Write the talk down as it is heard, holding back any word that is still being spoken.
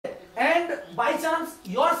by chance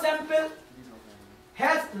your sample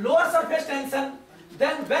has lower surface tension,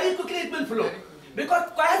 then very quickly it will flow, because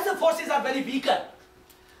cohesive forces are very weaker.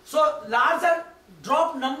 So larger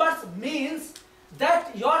drop numbers means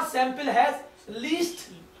that your sample has least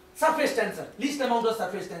surface tension, least amount of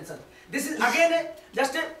surface tension. This is again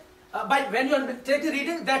just by when you are taking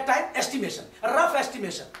reading, that time estimation, a rough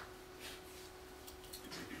estimation.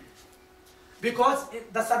 Because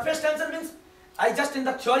the surface tension means, I just in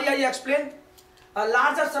the theory I explained, a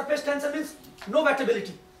larger surface tension means no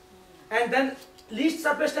wettability, and then least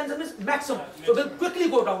surface tension means maximum. So will quickly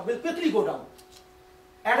go down, will quickly go down.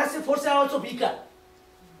 Adhesive forces are also weaker.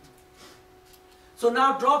 So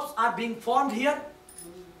now drops are being formed here,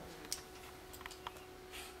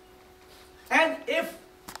 and if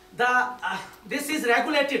the this is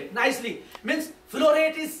regulated nicely, means flow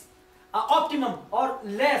rate is optimum or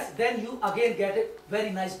less, then you again get a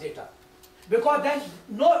very nice data, because then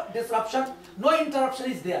no disruption, no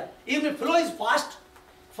interruption is there. Even if flow is fast,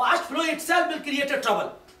 fast flow itself will create a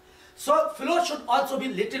trouble. So flow should also be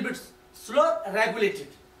little bit slow, regulated.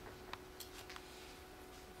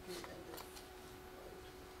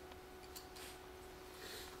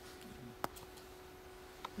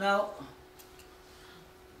 Now,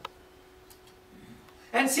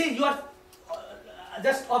 and see, you are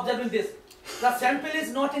just observing this. The sample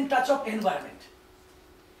is not in touch of environment.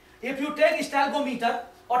 If you take stalgometer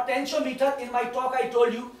or tensiometer, in my talk I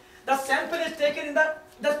told you, the sample is taken in the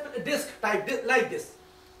disc type, like this.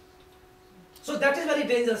 So that is very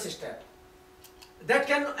dangerous step. That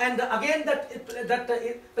can, and again that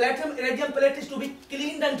platinum iridium plate is to be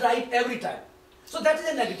cleaned and dried every time. So that is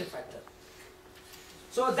a negative factor.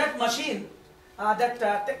 So that machine,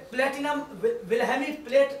 platinum Wilhelmi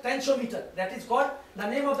plate tensiometer, that is called, the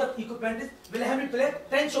name of the equipment is Wilhelmi plate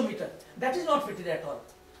tensiometer. That is not fitted at all.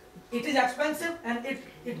 It is expensive and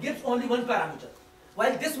it gives only one parameter.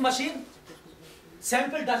 While this machine,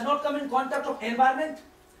 sample does not come in contact of environment,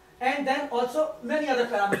 and then also many other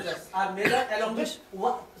parameters are measured along with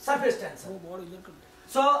surface tension.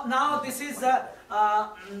 So now this is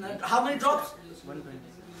how many drops? 120.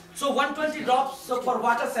 So 120 drops for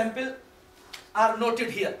water sample are noted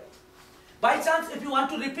here. By chance, if you want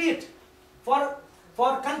to repeat for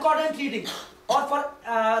concordant reading or for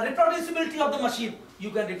reproducibility of the machine, you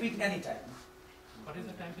can repeat any time. What is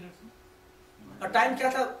the time period? Time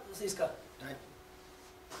क्या था इसका? Time.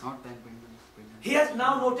 Not time pendant. He has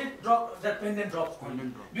now noted that pendant drops.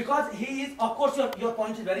 Because he is, of course, your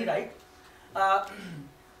point is very right.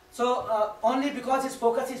 Only because his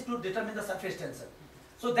focus is to determine the surface tension.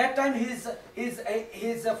 So that time his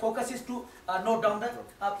focus is to note down the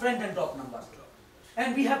pendant drop number.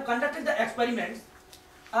 And we have conducted the experiments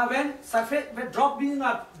when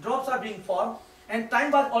drops are being formed, and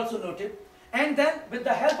time was also noted. And then with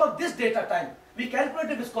the help of this data time, we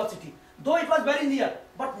calculated viscosity. Though it was very near,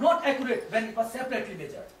 but not accurate when it was separately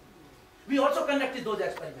measured. We also conducted those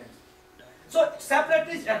experiments. So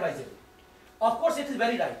separately is advisable. Of course, it is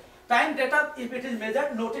very right. Time data, if it is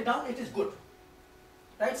measured, noted down, it is good.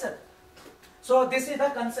 Right, sir? So this is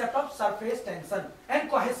the concept of surface tension and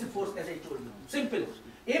cohesive force, as I told you. Simple.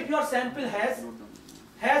 If your sample has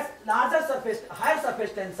larger surface, higher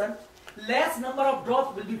surface tension, less number of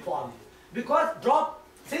drops will be formed. Because drop,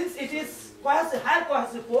 since it is higher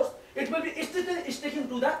cohesive force, it will be sticking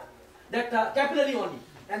to that capillary only,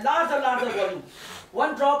 and larger volume.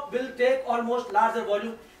 One drop will take almost larger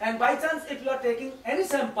volume, and by chance if you are taking any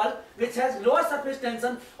sample which has lower surface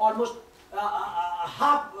tension, almost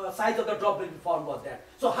half size of the drop will be formed of that.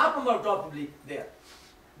 So half number of drop will be there.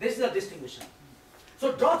 This is a distinction.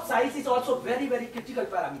 So drop size is also very, very critical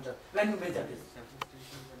parameter when you measure this.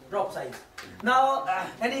 Drop size. Now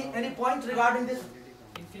any point regarding this?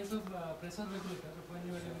 In case of pressure regulator, when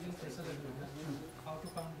you are using pressure regulator, how to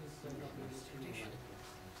count this drop radius?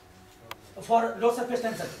 For low surface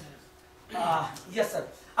tension? Yes, sir.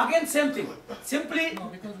 Again, same thing. Simply. No,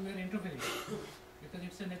 because we are interfering. Because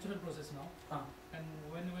it's a natural process now. And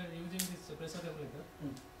when we are using this pressure regulator,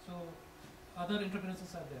 so other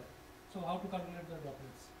interferences are there. So how to calculate the drop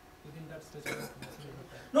rates within that specific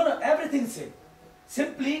time? No, everything same.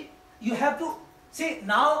 Simply, you have to see,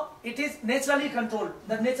 now it is naturally controlled.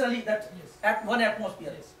 Yes. At 1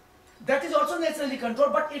 atmosphere. Yes. That is also naturally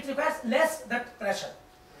controlled, but it requires less that pressure.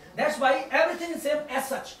 That's why everything is same as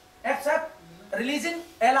such, except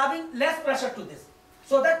allowing less pressure to this,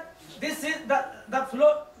 so that this is the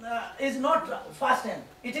flow is not fast end,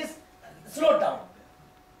 it is slowed down,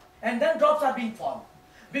 and then drops are being formed.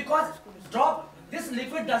 Because this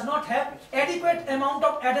liquid does not have adequate amount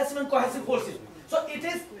of adhesive and cohesive forces, so it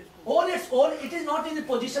is on its own, it is not in a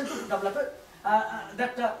position to develop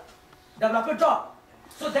develop a drop.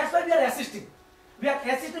 So that's why we are assisting. We are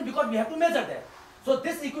assisting because we have to measure that. So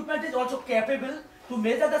this equipment is also capable to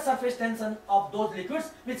measure the surface tension of those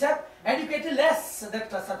liquids which have adequately less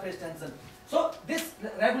that surface tension. So this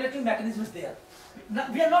regulating mechanism is there.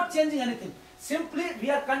 We are not changing anything. Simply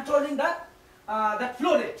we are controlling the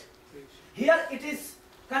flow rate. Here it is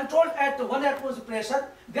controlled at 1 atmosphere pressure.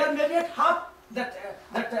 There may be at half that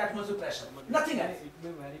atmosphere pressure. Nothing else. It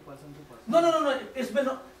may vary person to person. No. It's been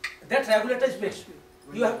that regulator is fixed.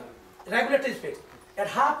 You have regulator is fixed. At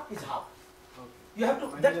half is half. Okay. You have to.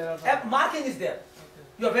 When there are That marking is there. Okay.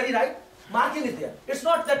 You are very right. Marking is there. It's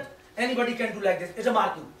not that anybody can do like this. It's a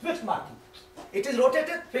marking, fixed marking. It is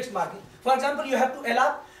rotated, fixed marking. For example, you have to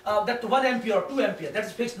allow that 1 ampere or 2 ampere. That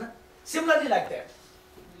is fixed. Na? Similarly like that.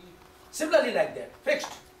 Similarly like that.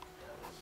 Fixed.